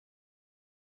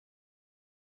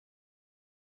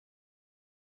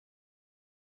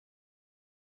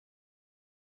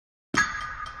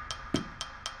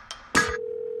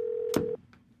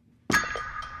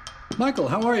Michael,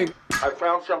 how are you? I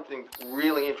found something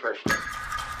really interesting.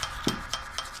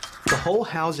 The whole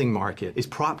housing market is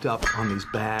propped up on these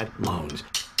bad loans.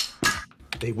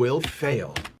 They will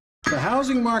fail. The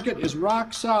housing market is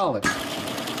rock solid.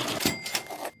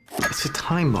 It's a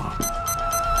time bomb.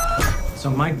 So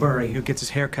Mike Burry, who gets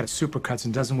his hair cut at Supercuts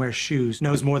and doesn't wear shoes,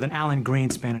 knows more than Alan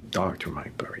Greenspan. Dr.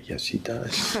 Mike Burry, yes, he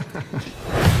does.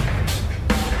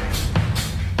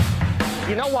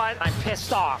 You know what? I'm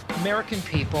pissed off. American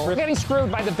people are getting screwed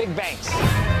by the big banks.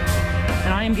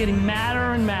 And I am getting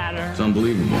madder and madder. It's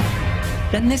unbelievable.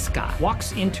 Then this guy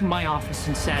walks into my office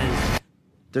and says,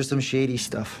 there's some shady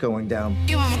stuff going down.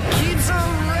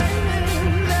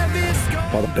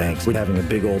 All the banks were having a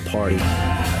big old party.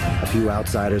 A few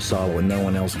outsiders saw what no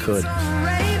one else could.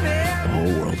 The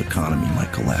whole world economy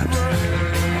might collapse.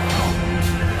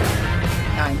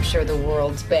 I'm sure the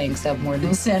world's banks have more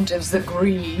incentives than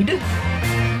greed.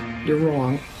 You're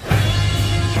wrong.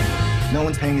 No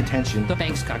one's paying attention. the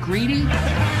banks got greedy,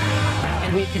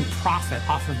 and we can profit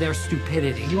off of their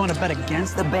stupidity. You want to bet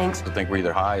against the banks? I think we're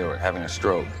either high or having a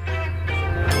stroke.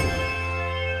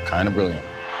 Kind of brilliant.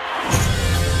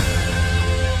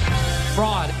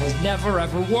 Fraud has never,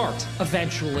 ever worked.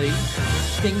 Eventually,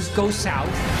 things go south.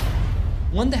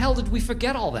 When the hell did we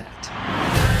forget all that?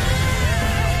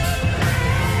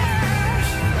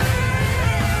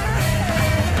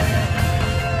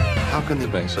 How can the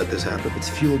banks let this happen? It's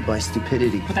fueled by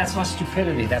stupidity. But that's not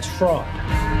stupidity, that's fraud.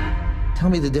 Tell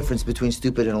me the difference between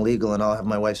stupid and illegal, and I'll have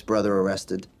my wife's brother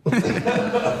arrested. You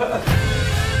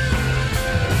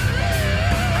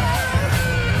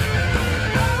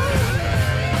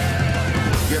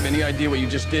have any idea what you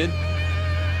just did?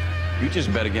 You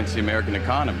just bet against the American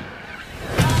economy.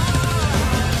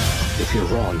 If you're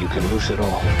wrong, you can lose it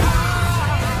all.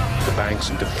 The banks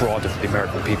defrauded the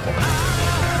American people.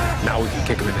 Now we can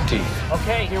kick them in the teeth.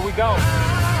 Okay, here we go.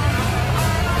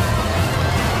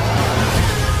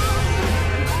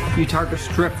 You target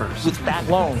strippers with bad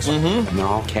loans. And they're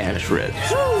all cash rich.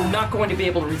 I'm not going to be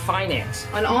able to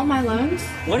refinance. On all my loans?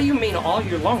 What do you mean, all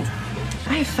your loans?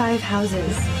 I have 5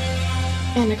 houses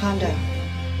and a condo.